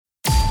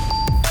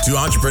To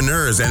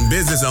entrepreneurs and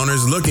business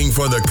owners looking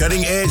for the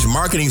cutting-edge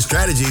marketing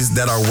strategies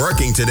that are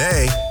working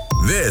today,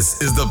 this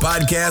is the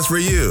podcast for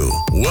you.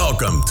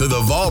 Welcome to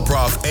the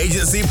Volprof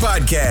Agency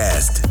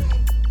Podcast.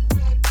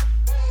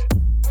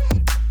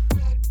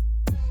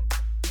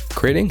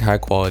 Creating high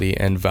quality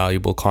and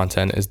valuable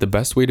content is the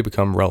best way to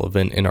become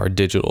relevant in our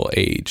digital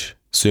age.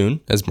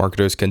 Soon, as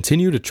marketers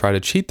continue to try to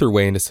cheat their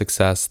way into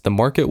success, the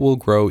market will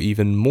grow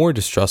even more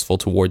distrustful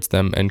towards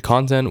them, and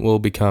content will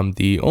become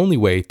the only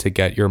way to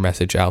get your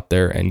message out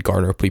there and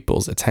garner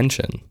people's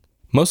attention.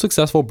 Most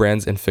successful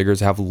brands and figures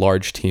have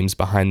large teams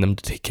behind them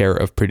to take care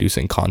of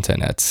producing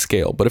content at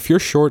scale. But if you're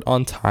short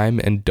on time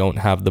and don't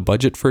have the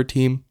budget for a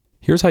team,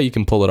 here's how you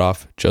can pull it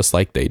off just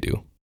like they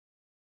do.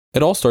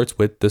 It all starts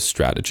with the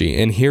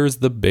strategy, and here's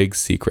the big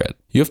secret.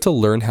 You have to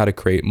learn how to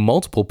create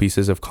multiple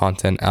pieces of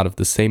content out of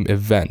the same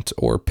event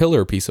or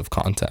pillar piece of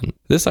content.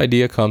 This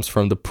idea comes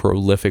from the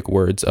prolific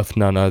words of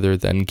none other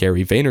than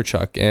Gary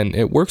Vaynerchuk, and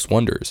it works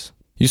wonders.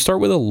 You start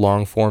with a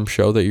long-form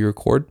show that you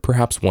record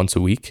perhaps once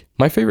a week.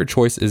 My favorite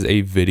choice is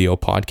a video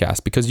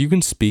podcast because you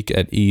can speak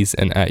at ease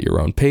and at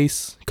your own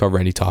pace, cover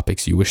any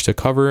topics you wish to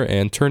cover,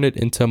 and turn it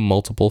into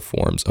multiple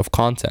forms of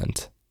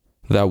content.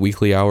 That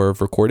weekly hour of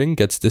recording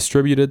gets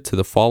distributed to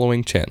the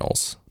following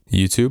channels: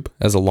 YouTube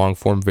as a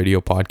long-form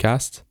video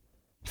podcast,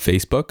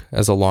 Facebook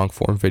as a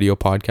long-form video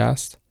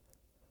podcast,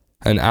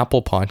 and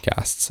Apple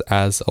Podcasts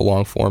as a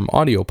long-form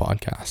audio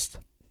podcast.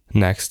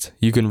 Next,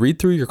 you can read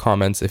through your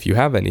comments if you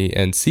have any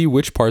and see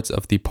which parts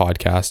of the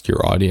podcast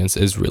your audience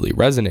is really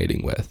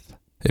resonating with.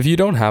 If you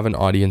don't have an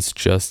audience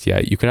just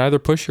yet, you can either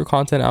push your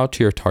content out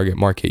to your target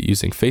market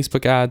using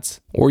Facebook ads,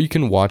 or you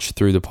can watch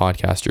through the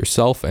podcast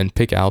yourself and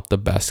pick out the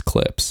best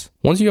clips.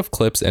 Once you have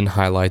clips and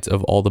highlights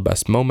of all the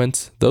best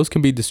moments, those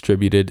can be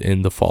distributed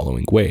in the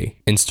following way: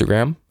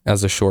 Instagram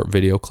as a short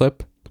video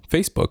clip,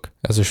 Facebook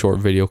as a short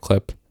video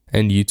clip,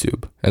 and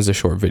YouTube as a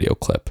short video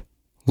clip.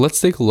 Let's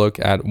take a look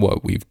at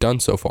what we've done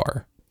so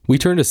far. We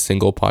turned a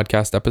single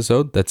podcast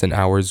episode that's an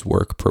hour's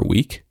work per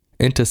week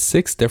into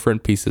 6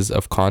 different pieces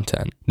of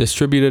content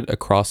distributed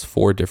across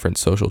 4 different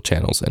social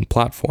channels and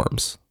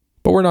platforms.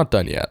 But we're not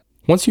done yet.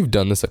 Once you've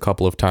done this a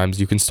couple of times,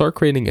 you can start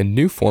creating a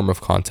new form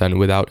of content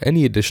without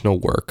any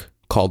additional work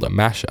called a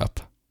mashup.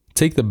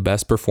 Take the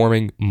best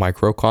performing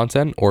micro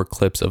content or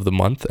clips of the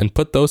month and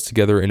put those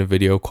together in a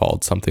video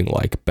called something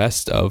like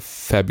Best of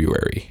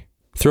February.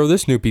 Throw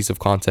this new piece of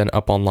content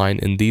up online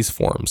in these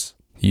forms: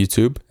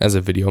 YouTube as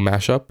a video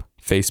mashup,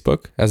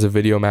 Facebook as a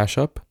video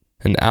mashup,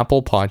 and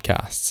Apple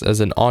Podcasts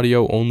as an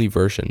audio-only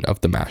version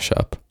of the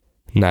mashup.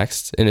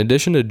 Next, in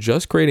addition to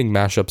just creating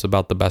mashups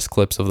about the best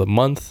clips of the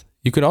month,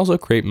 you can also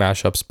create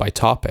mashups by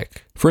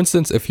topic. For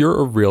instance, if you're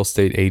a real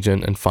estate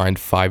agent and find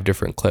 5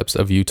 different clips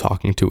of you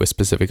talking to a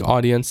specific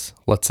audience,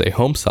 let's say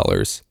home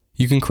sellers,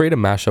 you can create a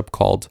mashup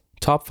called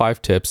Top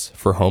 5 Tips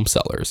for Home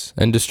Sellers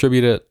and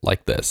distribute it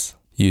like this: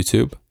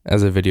 YouTube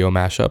as a video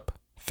mashup,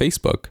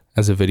 Facebook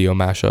as a video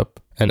mashup,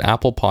 and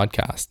Apple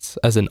Podcasts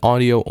as an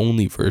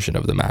audio-only version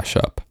of the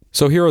mashup.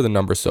 So here are the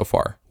numbers so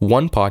far.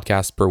 1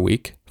 podcast per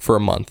week for a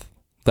month.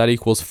 That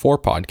equals 4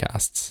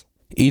 podcasts.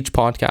 Each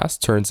podcast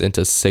turns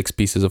into 6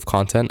 pieces of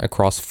content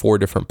across 4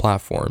 different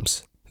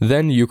platforms.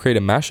 Then you create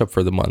a mashup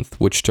for the month,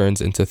 which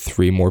turns into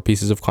 3 more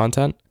pieces of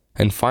content.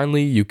 And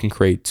finally, you can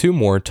create 2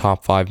 more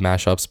top 5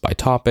 mashups by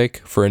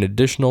topic for an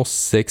additional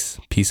 6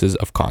 pieces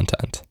of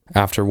content.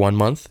 After 1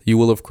 month, you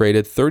will have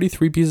created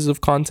 33 pieces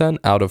of content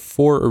out of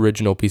 4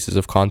 original pieces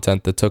of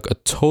content that took a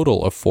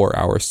total of 4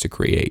 hours to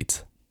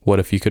create. What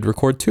if you could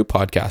record 2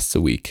 podcasts a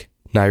week?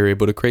 Now you're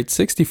able to create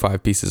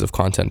 65 pieces of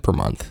content per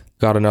month.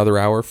 Got another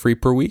hour free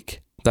per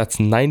week? That's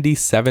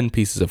 97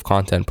 pieces of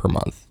content per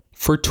month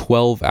for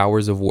 12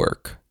 hours of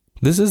work.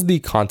 This is the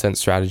content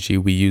strategy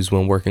we use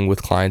when working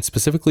with clients,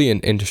 specifically in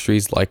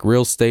industries like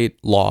real estate,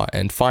 law,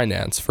 and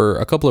finance, for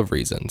a couple of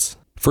reasons.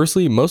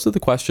 Firstly, most of the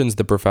questions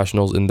the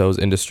professionals in those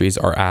industries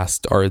are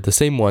asked are the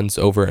same ones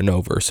over and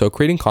over, so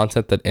creating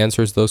content that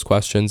answers those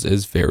questions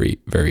is very,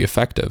 very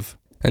effective.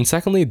 And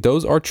secondly,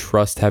 those are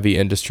trust-heavy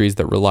industries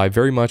that rely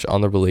very much on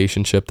the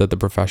relationship that the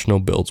professional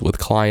builds with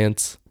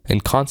clients,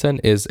 and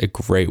content is a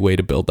great way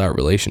to build that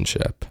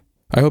relationship.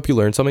 I hope you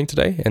learned something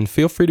today, and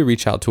feel free to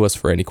reach out to us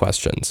for any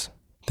questions.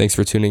 Thanks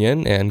for tuning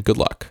in, and good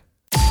luck.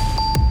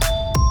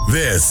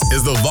 This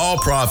is the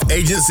Volprof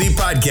Agency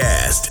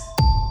Podcast.